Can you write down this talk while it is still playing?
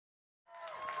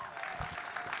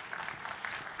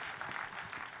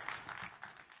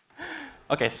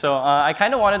Okay, so I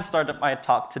kind of wanted to start my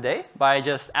talk today by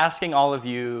just asking all of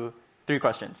you 3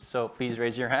 questions. So please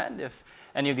raise your hand if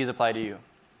any of these apply to you.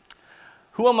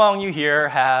 Who among you here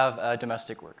have a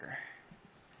domestic worker?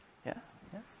 Yeah,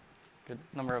 good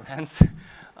number of hands.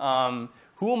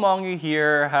 Who among you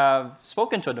here have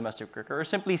spoken to a domestic worker or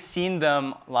simply seen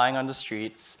them lying on the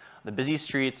streets, the busy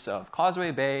streets of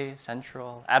Causeway Bay,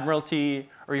 Central, Admiralty,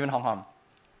 or even Hong Kong?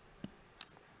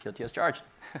 Guilty as charged.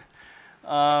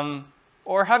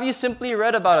 Or have you simply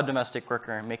read about a domestic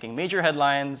worker making major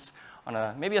headlines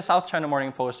on maybe a South China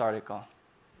Morning Post article?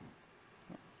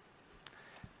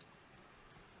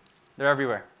 They're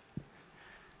everywhere,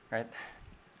 right?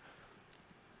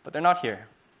 But they're not here.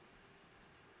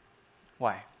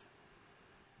 Why?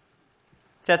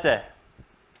 Tete,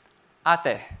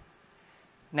 ate,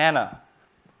 nana,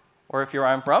 or if you're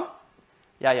where I'm from,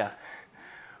 yaya.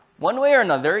 One way or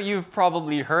another, you've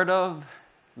probably heard of,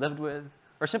 lived with,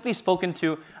 or simply spoken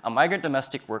to a migrant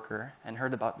domestic worker and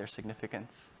heard about their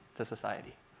significance to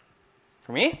society.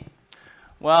 For me,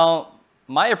 well,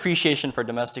 my appreciation for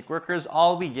domestic workers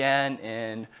all began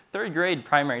in 3rd grade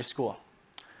primary school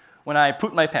when I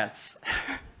pooped my pants.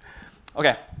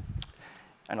 Okay,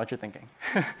 I know what you're thinking.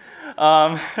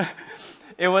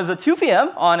 It was at 2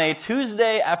 p.m. on a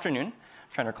Tuesday afternoon. I'm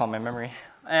trying to recall my memory.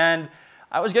 And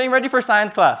I was getting ready for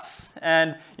science class.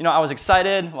 And I was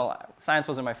excited. Well, science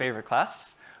wasn't my favorite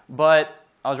class, but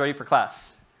I was ready for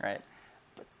class, right?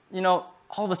 But,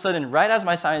 all of a sudden, right as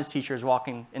my science teacher is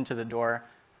walking into the door,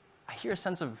 I hear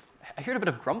a bit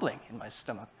of grumbling in my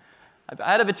stomach.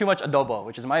 I had a bit too much adobo,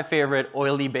 which is my favorite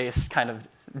oily-based kind of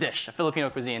dish, a Filipino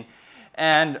cuisine.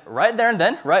 And right there and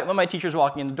then, right when my teacher's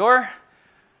walking in the door,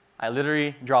 I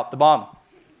literally dropped the bomb.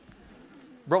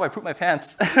 Bro, I pooped my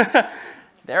pants.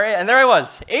 There I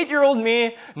was, 8-year-old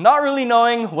me, not really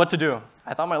knowing what to do.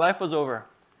 I thought my life was over.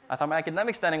 I thought my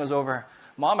academic standing was over.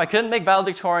 Mom, I couldn't make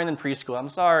valedictorian in preschool. I'm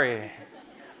sorry.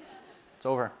 It's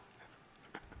over.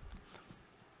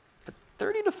 But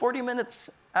 30 to 40 minutes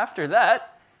after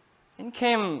that, in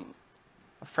came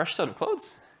a fresh set of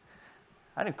clothes.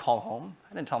 I didn't call home.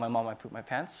 I didn't tell my mom I pooped my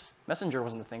pants. Messenger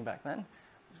wasn't a thing back then.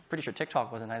 Pretty sure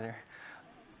TikTok wasn't either.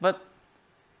 But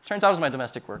turns out it was my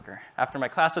domestic worker. After my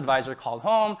class advisor called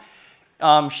home,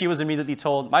 she was immediately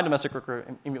told, my domestic worker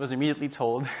was immediately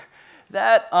told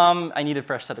that I needed a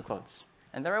fresh set of clothes.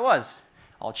 And there I was,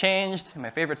 all changed, in my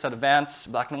favorite set of Vans,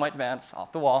 black and white Vans,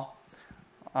 off the wall,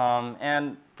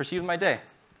 and proceeded with my day.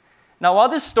 Now, while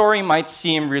this story might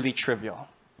seem really trivial,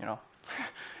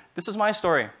 this is my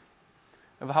story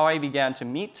of how I began to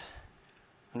meet,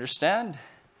 understand,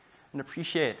 and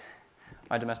appreciate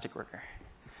my domestic worker.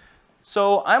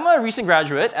 So I'm a recent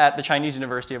graduate at the Chinese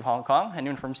University of Hong Kong.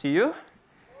 Anyone from CU?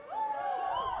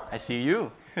 I see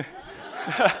you.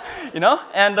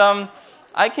 And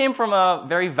I came from a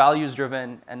very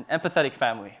values-driven and empathetic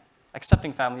family,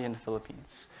 accepting family in the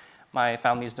Philippines. My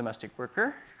family's domestic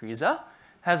worker, Riza,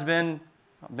 has been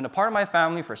a part of my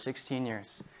family for 16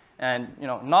 years. And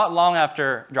not long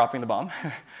after dropping the bomb,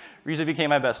 Riza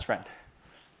became my best friend.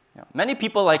 Many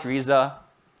people like Riza,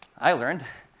 I learned,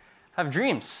 have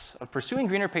dreams of pursuing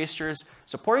greener pastures,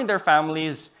 supporting their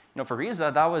families. For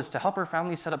Riza, that was to help her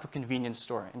family set up a convenience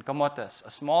store in Camotes,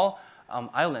 a small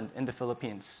island in the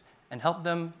Philippines, and help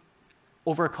them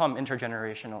overcome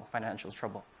intergenerational financial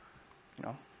trouble.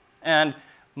 And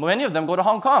many of them go to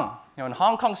Hong Kong. In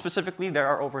Hong Kong specifically, there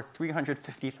are over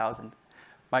 350,000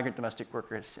 migrant domestic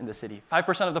workers in the city,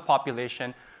 5% of the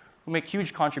population who make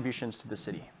huge contributions to the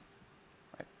city.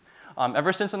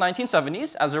 Ever since the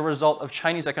 1970s, as a result of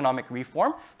Chinese economic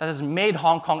reform that has made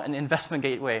Hong Kong an investment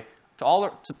gateway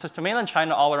to mainland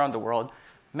China all around the world,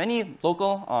 many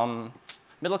local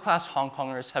middle-class Hong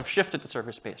Kongers have shifted to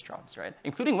service-based jobs, right?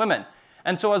 Including women.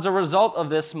 And so as a result of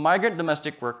this, migrant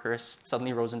domestic workers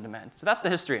suddenly rose in demand. So that's the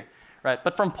history, right?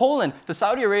 But from Poland to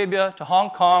Saudi Arabia to Hong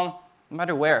Kong, no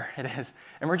matter where it is,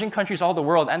 emerging countries all the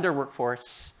world and their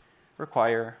workforce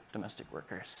require domestic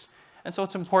workers. And so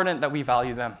it's important that we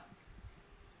value them.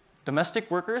 Domestic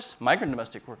workers, migrant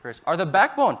domestic workers, are the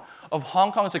backbone of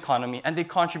Hong Kong's economy, and they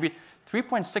contribute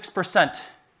 3.6%,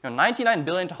 $99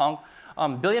 billion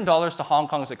to Hong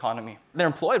Kong's economy. They're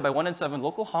employed by 1 in 7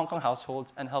 local Hong Kong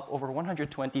households and help over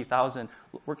 120,000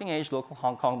 working-age local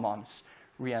Hong Kong moms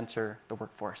re-enter the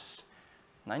workforce.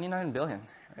 99 billion,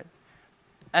 right?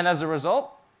 And as a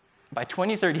result, by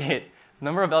 2038, the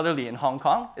number of elderly in Hong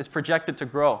Kong is projected to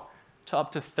grow to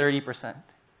up to 30%.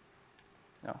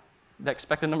 The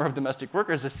expected number of domestic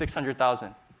workers is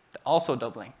 600,000, also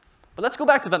doubling. But let's go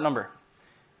back to that number.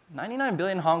 99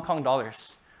 billion Hong Kong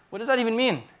dollars. What does that even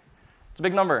mean? It's a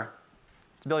big number.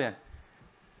 It's a billion.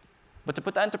 But to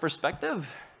put that into perspective,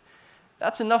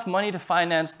 That's enough money to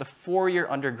finance the 4-year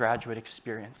undergraduate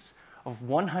experience of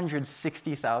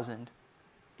 160,000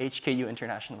 HKU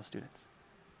international students.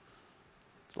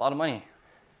 It's a lot of money.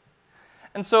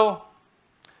 And so,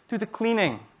 through the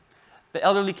cleaning, the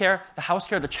elderly care, the house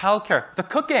care, the child care, the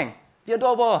cooking, the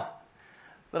adobo,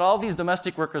 that all these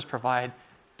domestic workers provide,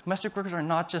 domestic workers are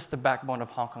not just the backbone of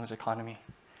Hong Kong's economy.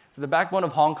 They're the backbone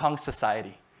of Hong Kong's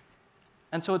society.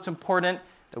 And so it's important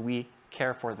that we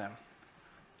care for them.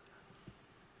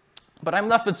 But I'm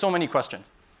left with so many questions.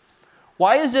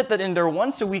 Why is it that in their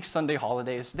once-a-week Sunday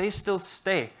holidays, they still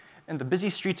stay in the busy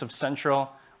streets of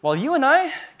Central, while you and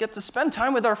I get to spend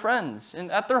time with our friends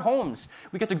at their homes?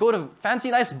 We get to go to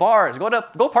fancy, nice bars,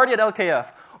 go party at LKF,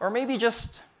 or maybe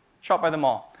just shop by the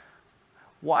mall.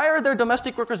 Why are there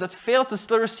domestic workers that fail to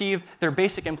still receive their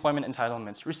basic employment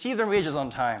entitlements, receive their wages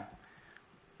on time?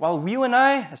 While you and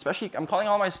I, especially I'm calling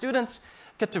all my students,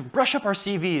 get to brush up our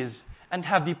CVs and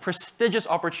have the prestigious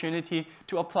opportunity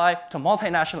to apply to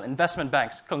multinational investment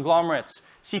banks, conglomerates,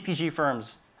 CPG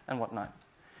firms, and whatnot.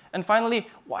 And finally,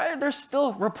 why are there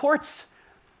still reports,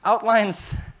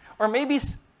 outlines, or maybe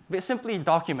simply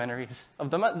documentaries of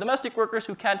domestic workers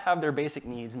who can't have their basic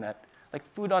needs met, like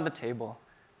food on the table,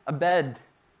 a bed,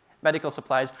 medical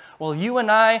supplies, while you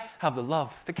and I have the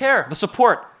love, the care, the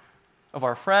support of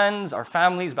our friends, our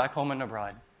families back home and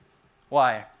abroad?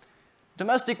 Why?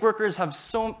 Domestic workers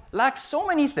lack so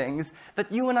many things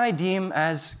that you and I deem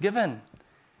as given.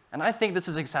 And I think this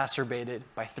is exacerbated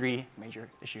by 3 major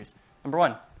issues. Number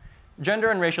 1, gender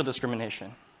and racial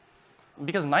discrimination.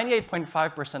 Because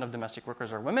 98.5% of domestic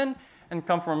workers are women and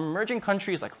come from emerging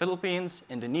countries like Philippines,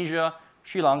 Indonesia,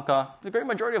 Sri Lanka, the great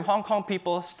majority of Hong Kong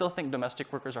people still think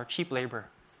domestic workers are cheap labor.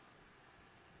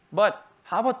 But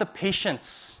how about the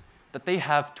patience that they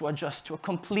have to adjust to a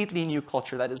completely new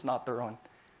culture that is not their own?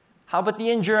 How about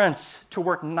the endurance to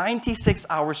work 96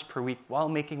 hours per week while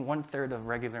making 1/3 of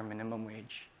regular minimum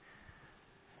wage?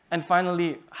 And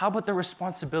finally, how about the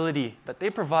responsibility that they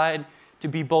provide to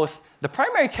be both the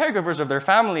primary caregivers of their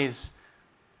families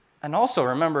and also,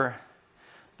 remember,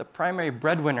 the primary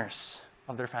breadwinners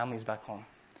of their families back home,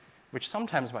 which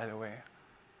sometimes, by the way,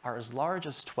 are as large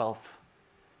as 12.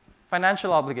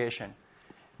 Financial obligation,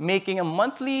 making a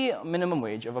monthly minimum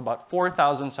wage of about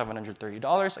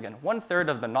 $4,730, again, 1/3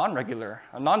 of the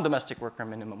non-domestic worker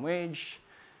minimum wage.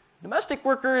 Domestic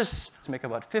workers make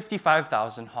about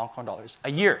 55,000 Hong Kong dollars a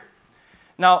year.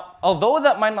 Now, although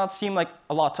that might not seem like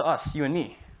a lot to us, you and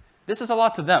me, this is a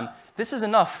lot to them. This is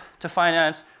enough to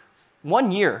finance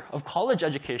 1 year of college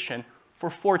education for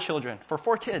 4 children, for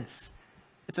 4 kids.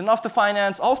 It's enough to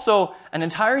finance also an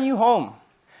entire new home.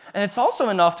 And it's also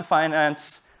enough to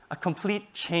finance a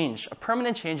complete change, a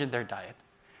permanent change in their diet.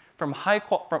 From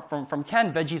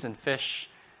canned veggies and fish,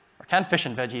 or canned fish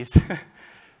and veggies,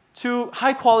 to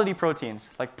high-quality proteins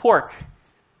like pork,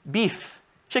 beef,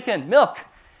 chicken, milk,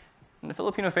 and the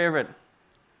Filipino favorite,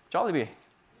 Jollibee.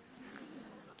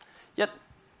 Yet,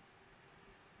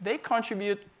 they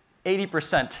contribute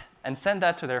 80% and send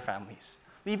that to their families,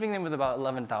 leaving them with about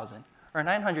 11,000, or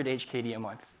 900 HKD a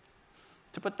month.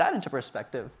 To put that into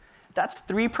perspective, that's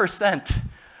 3%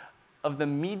 of the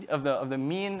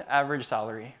mean average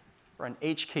salary for an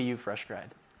HKU fresh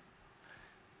grad.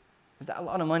 Is that a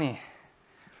lot of money?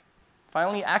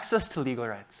 Finally, access to legal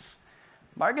rights.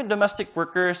 Migrant domestic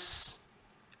workers,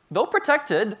 though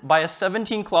protected by a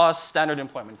 17-clause standard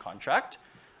employment contract,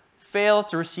 fail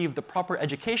to receive the proper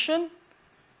education,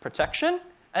 protection,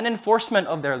 and enforcement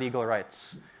of their legal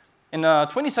rights. In a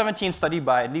 2017 study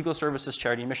by legal services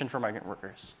charity Mission for Migrant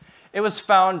Workers, it was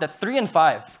found that 3 in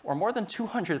 5, or more than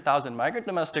 200,000 migrant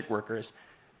domestic workers,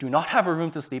 do not have a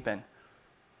room to sleep in.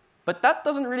 But that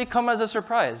doesn't really come as a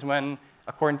surprise when,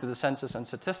 according to the Census and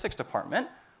Statistics Department,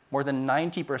 more than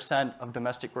 90% of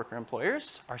domestic worker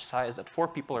employers are sized at 4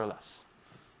 people or less.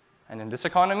 And in this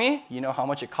economy, you know how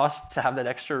much it costs to have that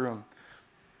extra room.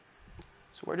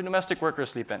 So where do domestic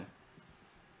workers sleep in?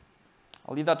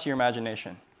 I'll leave that to your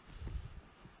imagination.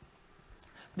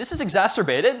 This is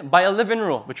exacerbated by a live-in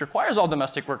rule, which requires all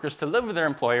domestic workers to live with their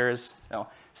employers,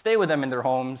 stay with them in their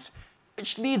homes,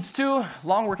 which leads to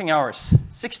long working hours,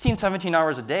 16, 17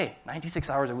 hours a day, 96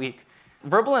 hours a week.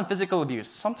 Verbal and physical abuse,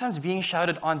 sometimes being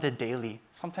shouted on the daily,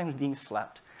 sometimes being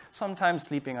slapped, sometimes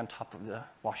sleeping on top of the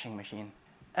washing machine.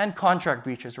 And contract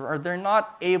breaches, where they're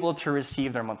not able to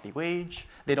receive their monthly wage,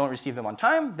 they don't receive them on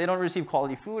time, they don't receive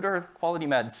quality food or quality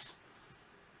meds.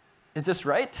 Is this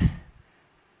right?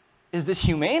 Is this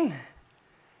humane?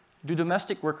 Do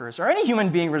domestic workers or any human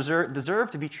being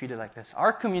deserve to be treated like this?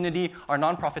 Our community, our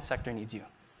nonprofit sector needs you.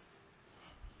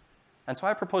 And so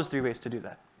I propose 3 ways to do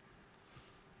that.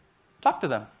 Talk to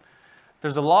them.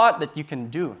 There's a lot that you can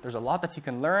do. There's a lot that you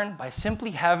can learn by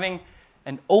simply having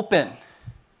an open,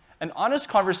 an honest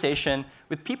conversation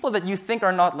with people that you think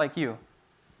are not like you.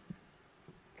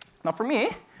 Now for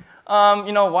me,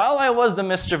 while I was the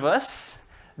mischievous,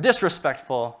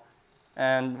 disrespectful,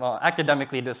 and well,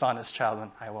 academically dishonest child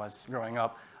when I was growing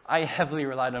up, I heavily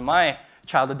relied on my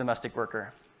childhood domestic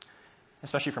worker,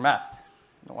 especially for math.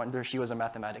 No wonder she was a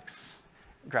mathematics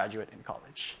graduate in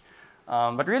college.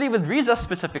 But really with Riza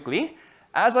specifically,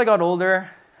 as I got older,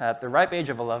 at the ripe age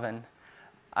of 11,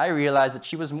 I realized that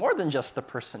she was more than just the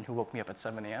person who woke me up at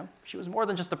 7 a.m. She was more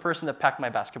than just the person that packed my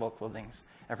basketball clothing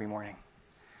every morning.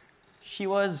 She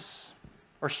was,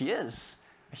 or she is,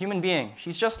 a human being.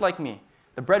 She's just like me,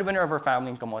 the breadwinner of her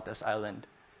family in Camotes Island,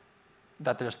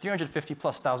 that there's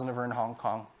 350,000+ of her in Hong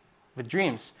Kong with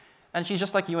dreams. And she's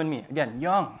just like you and me, again,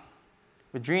 young,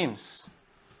 with dreams,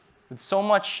 with so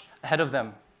much ahead of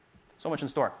them, so much in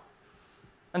store.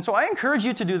 And so I encourage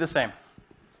you to do the same.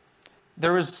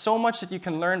 There is so much that you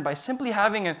can learn by simply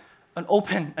having an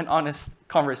open and honest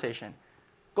conversation.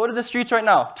 Go to the streets right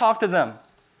now, talk to them.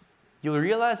 You'll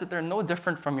realize that they're no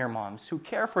different from your moms who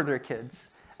care for their kids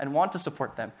and want to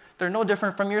support them. They're no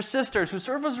different from your sisters who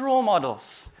serve as role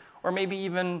models, or maybe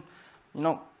even,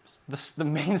 the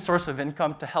main source of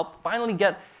income to help finally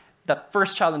get that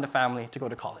first child in the family to go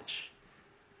to college.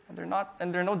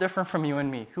 And they're no different from you and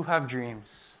me who have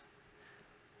dreams,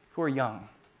 who are young,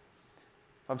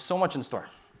 who have so much in store.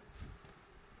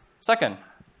 Second,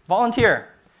 volunteer.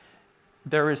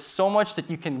 There is so much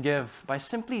that you can give by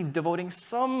simply devoting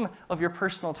some of your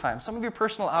personal time, some of your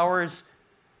personal hours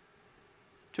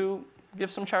to give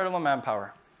some charitable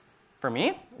manpower. For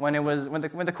me, when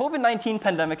the COVID-19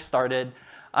 pandemic started,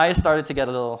 I started to get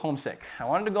a little homesick. I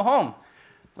wanted to go home.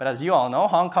 But as you all know,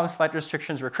 Hong Kong's flight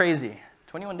restrictions were crazy.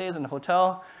 21 days in the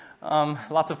hotel,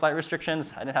 lots of flight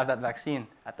restrictions. I didn't have that vaccine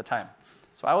at the time.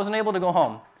 So I wasn't able to go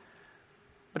home.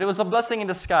 But it was a blessing in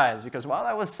disguise, because while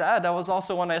I was sad, that was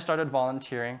also when I started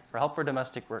volunteering for Help for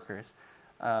Domestic Workers,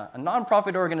 a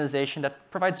nonprofit organization that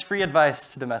provides free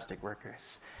advice to domestic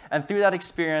workers. And through that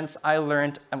experience, I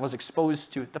learned and was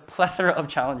exposed to the plethora of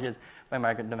challenges by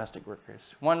migrant domestic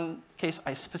workers. One case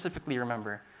I specifically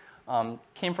remember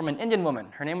came from an Indian woman.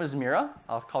 Her name was Mira.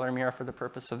 I'll call her Mira for the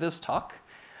purpose of this talk.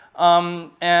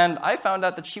 And I found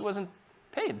out that she wasn't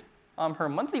paid her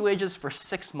monthly wages for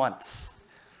 6 months.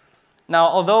 Now,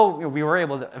 although we were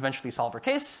able to eventually solve her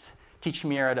case, teach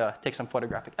Mira to take some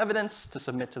photographic evidence to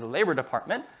submit to the Labor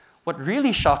Department, what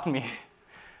really shocked me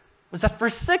was that for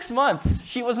 6 months,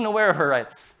 she wasn't aware of her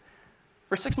rights.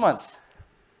 For 6 months.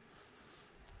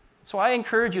 So I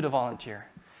encourage you to volunteer,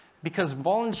 because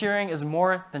volunteering is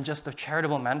more than just the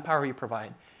charitable manpower you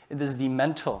provide. It is the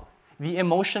mental, the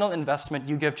emotional investment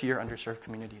you give to your underserved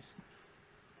communities.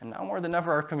 And now more than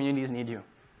ever, our communities need you.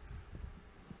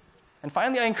 And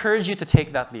finally, I encourage you to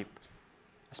take that leap,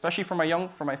 especially for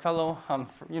my fellow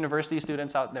university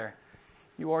students out there.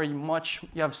 You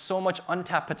have so much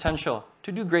untapped potential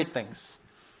to do great things.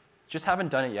 You just haven't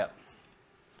done it yet.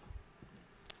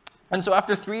 And so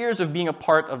after 3 years of being a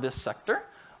part of this sector,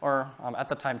 or at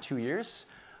the time 2 years,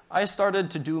 I started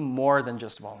to do more than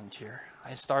just volunteer.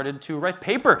 I started to write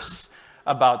papers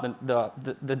about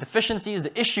the deficiencies,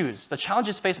 the issues, the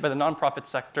challenges faced by the nonprofit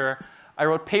sector. I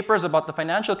wrote papers about the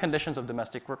financial conditions of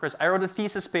domestic workers. I wrote a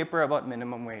thesis paper about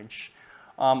minimum wage.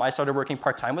 I started working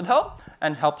part-time with Help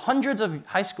and helped hundreds of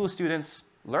high school students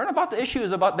learn about the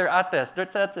issues about their ates, their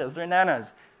tetes, their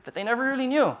nanas that they never really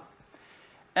knew.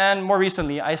 And more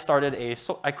recently, I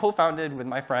co-founded with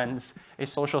my friends a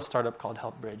social startup called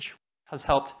HelpBridge. It has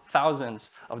helped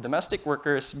thousands of domestic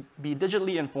workers be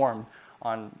digitally informed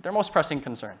on their most pressing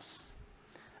concerns.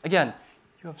 Again,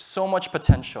 you have so much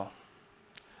potential.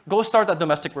 Go start that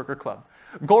domestic worker club.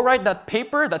 Go write that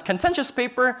paper, that contentious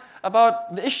paper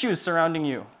about the issues surrounding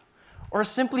you. Or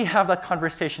simply have that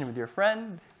conversation with your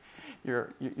friend,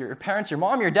 your parents, your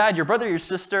mom, your dad, your brother, your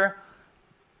sister,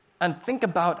 and think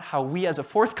about how we as a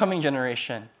forthcoming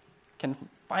generation can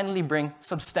finally bring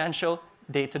substantial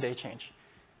day-to-day change.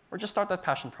 Or just start that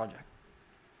passion project.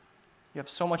 You have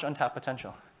so much untapped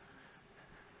potential.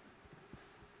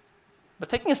 But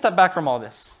taking a step back from all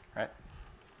this, right?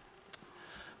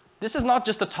 This is not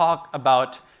just a talk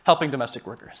about helping domestic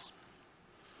workers.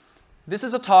 This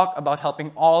is a talk about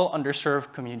helping all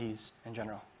underserved communities in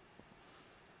general.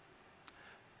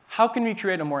 How can we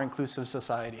create a more inclusive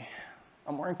society?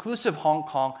 A more inclusive Hong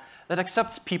Kong that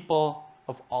accepts people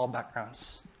of all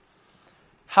backgrounds?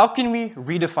 How can we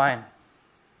redefine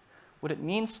what it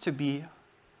means to be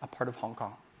a part of Hong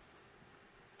Kong?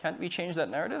 Can't we change that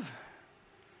narrative?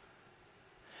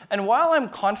 And while I'm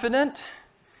confident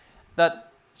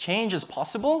that change is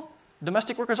possible,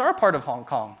 domestic workers are a part of Hong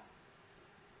Kong.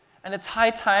 And it's high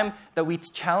time that we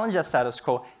challenge that status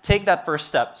quo, take that first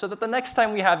step, so that the next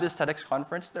time we have this TEDx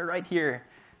conference, they're right here,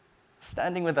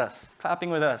 standing with us, clapping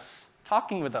with us,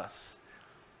 talking with us.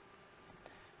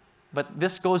 But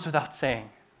this goes without saying.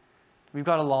 We've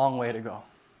got a long way to go.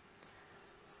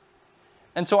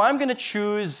 And so I'm going to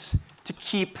choose to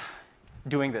keep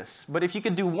doing this. But if you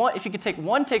could take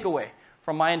one takeaway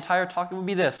from my entire talk, it would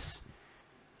be this.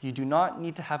 You do not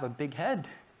need to have a big head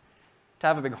to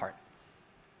have a big heart.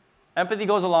 Empathy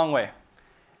goes a long way.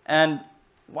 And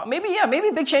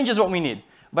maybe big change is what we need.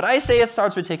 But I say it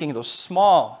starts with taking those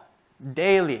small,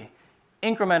 daily,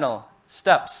 incremental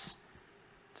steps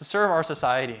to serve our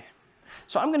society.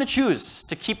 So I'm going to choose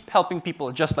to keep helping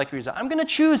people just like Riza. I'm going to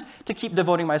choose to keep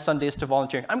devoting my Sundays to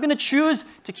volunteering. I'm going to choose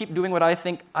to keep doing what I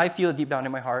feel deep down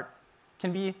in my heart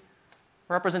can be a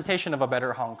representation of a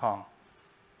better Hong Kong.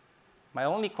 My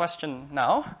only question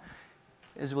now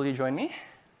is, will you join me?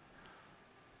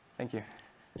 Thank you.